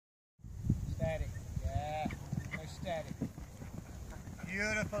steady.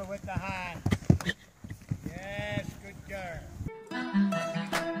 Beautiful with the hands. Yes, good girl.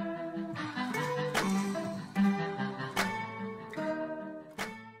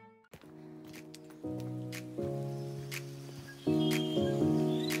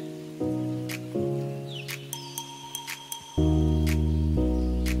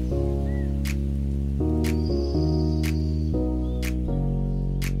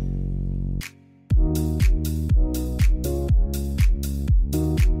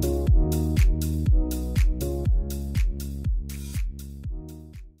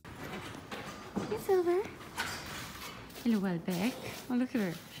 Hello, Welbeck. Oh, look at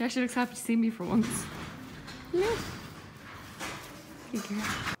her. She actually looks happy to see me for once. Look. Good girl.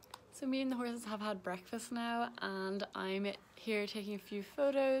 So me and the horses have had breakfast now, and I'm here taking a few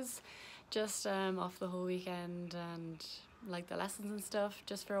photos just off the whole weekend and like the lessons and stuff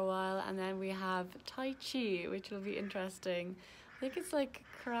just for a while. And then we have Tai Chi, which will be interesting. I think it's like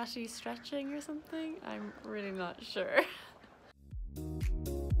karate stretching or something. I'm really not sure.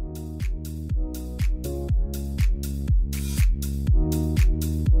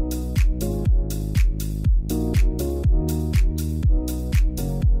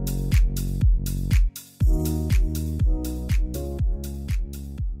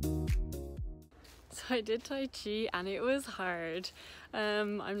 I did Tai Chi and it was hard.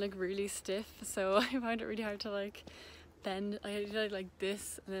 I'm like really stiff, so I found it really hard to like bend. I did like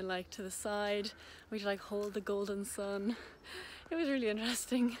this and then like to the side. We had to like hold the golden sun. It was really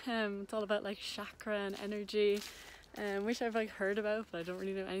interesting. It's all about like chakra and energy, which I've like heard about, but I don't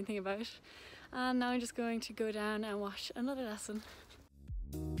really know anything about. And now I'm just going to go down and watch another lesson.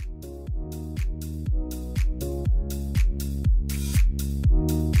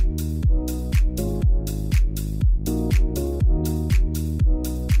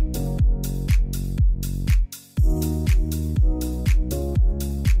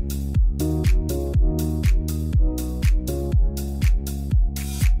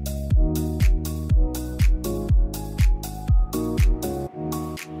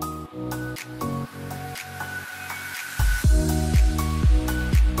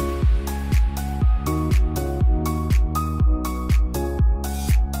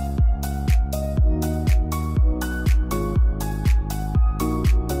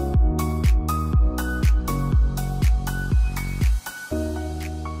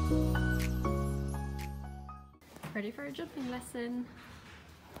 Ready for a jumping lesson.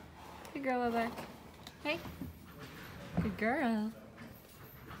 Good girl, Welbeck. Hey. Good girl.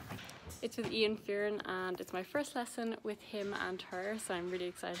 It's with Ian Fiona and it's my first lesson with him and her, so I'm really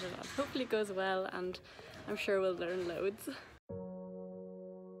excited. Hopefully it goes well and I'm sure we'll learn loads.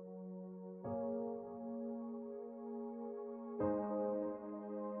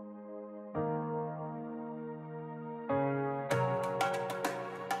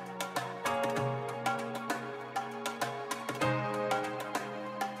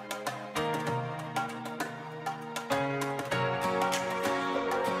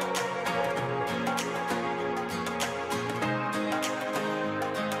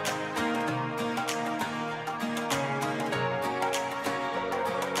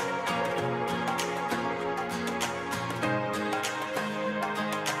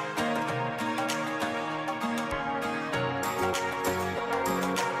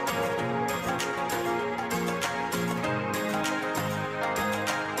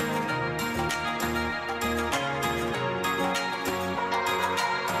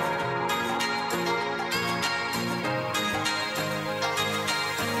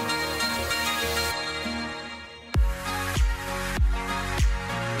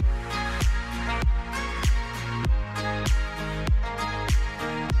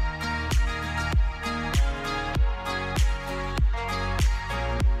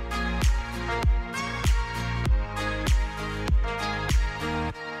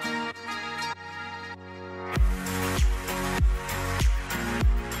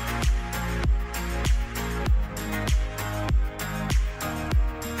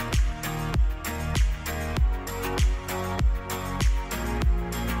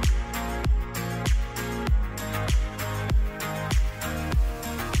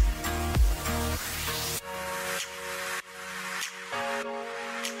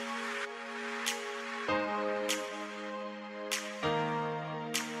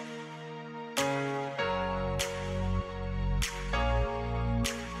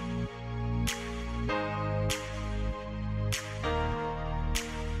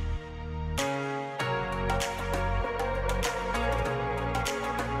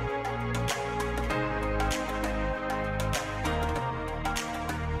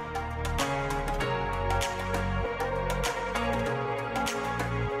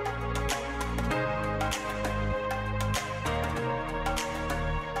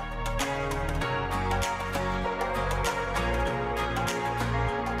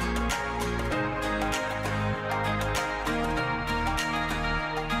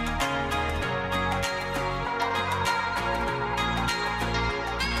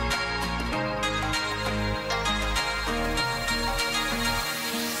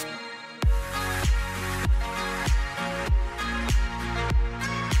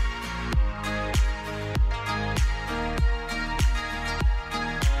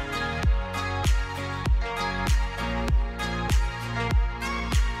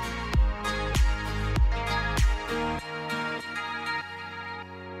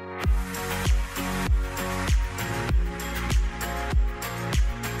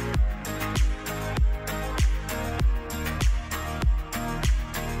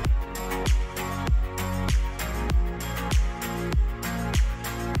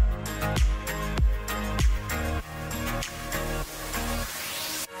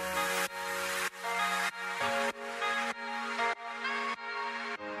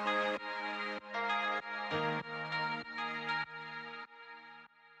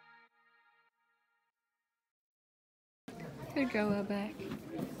 Good girl, Welbeck.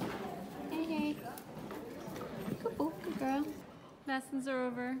 Hey, hey. Good boy, good girl. Lessons are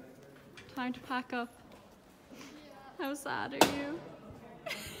over. Time to pack up. How sad are you?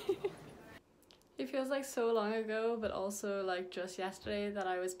 It feels like so long ago, but also like just yesterday that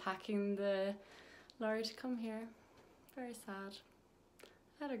I was packing the lorry to come here. Very sad.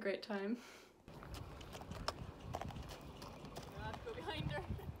 I had a great time. I have to go behind her.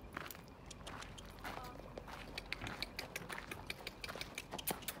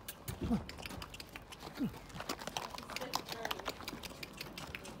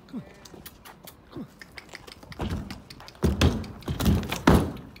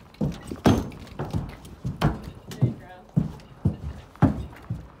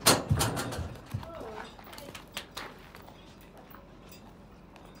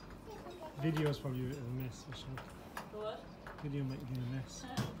 Video's probably a mess or something. What? Video might be a mess.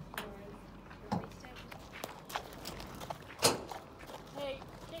 Hey,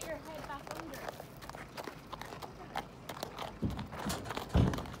 get your head back under.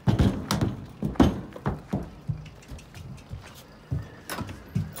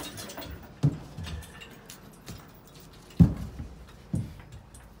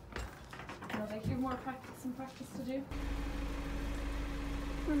 Well, like you have more practice to do.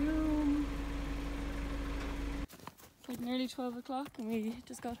 We're home. It's like nearly 12 o'clock and we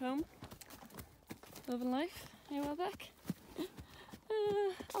just got home. Loving life. Hey, Welbeck.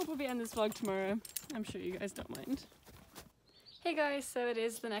 I'll probably end this vlog tomorrow. I'm sure you guys don't mind. Hey guys, so it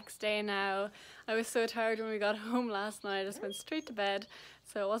is the next day now. I was so tired when we got home last night. I just went straight to bed,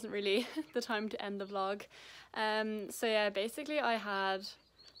 so it wasn't really the time to end the vlog. So yeah, basically I had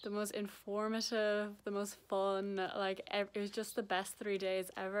the most informative, the most fun, like it was just the best 3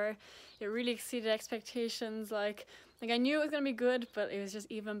 days ever. It really exceeded expectations. Like I knew it was gonna be good, but it was just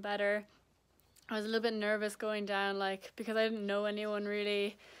even better. I was a little bit nervous going down, like because I didn't know anyone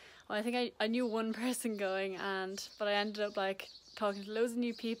really. Well, I think I knew one person going, but I ended up like talking to loads of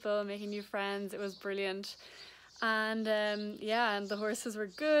new people, making new friends. It was brilliant. And yeah, and the horses were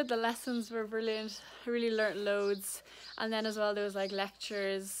good, the lessons were brilliant. I really learnt loads. And then as well there was like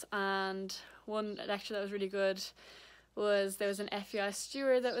lectures, and one lecture that was really good was there was an FEI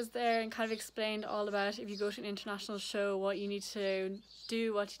steward that was there and kind of explained all about if you go to an international show, what you need to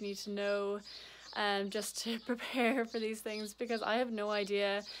do, what you need to know, just to prepare for these things, because I have no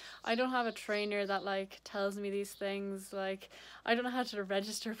idea. I don't have a trainer that like tells me these things. Like I don't know how to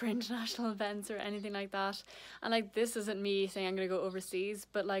register for international events or anything like that. And like this isn't me saying I'm gonna go overseas,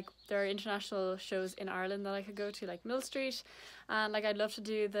 but like there are international shows in Ireland that I could go to, like Mill Street, and like I'd love to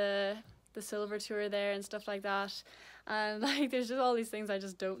do the silver tour there and stuff like that. And like there's just all these things I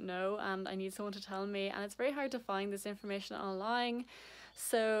just don't know, and I need someone to tell me, and it's very hard to find this information online.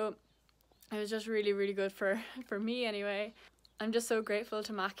 So it was just really, really good for me anyway. I'm just so grateful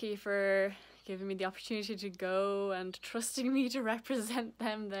to Mackey for giving me the opportunity to go and trusting me to represent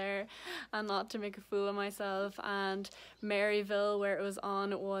them there and not to make a fool of myself. And Maryville, where it was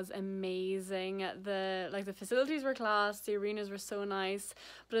on, was amazing. The facilities were class, the arenas were so nice,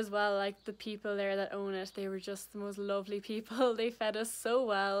 but as well like the people there that own it, they were just the most lovely people. They fed us so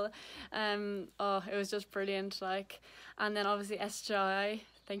well. Oh, it was just brilliant. Like, and then obviously ISHxKWPN,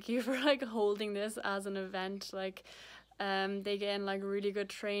 thank you for like holding this as an event. Like they get in like really good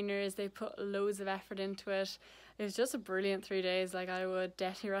trainers, they put loads of effort into it. It was just a brilliant 3 days. Like I would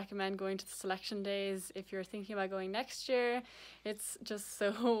definitely recommend going to the selection days if you're thinking about going next year. It's just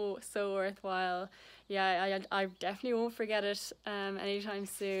so worthwhile. Yeah, I definitely won't forget it anytime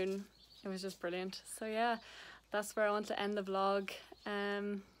soon. It was just brilliant. So yeah, that's where I want to end the vlog.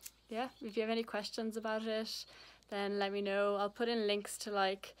 Yeah, if you have any questions about it, then let me know. I'll put in links to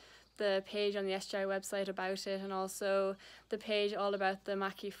like the page on the ISHxKWPN website about it, and also the page all about the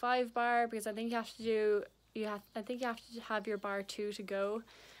Mackey 5 bar, because I think you have to have your bar 2 to go.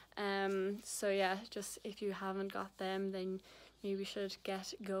 So yeah, just if you haven't got them, then maybe you should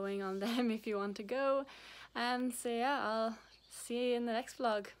get going on them if you want to go. So yeah, I'll see you in the next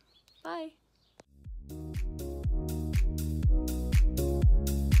vlog. Bye.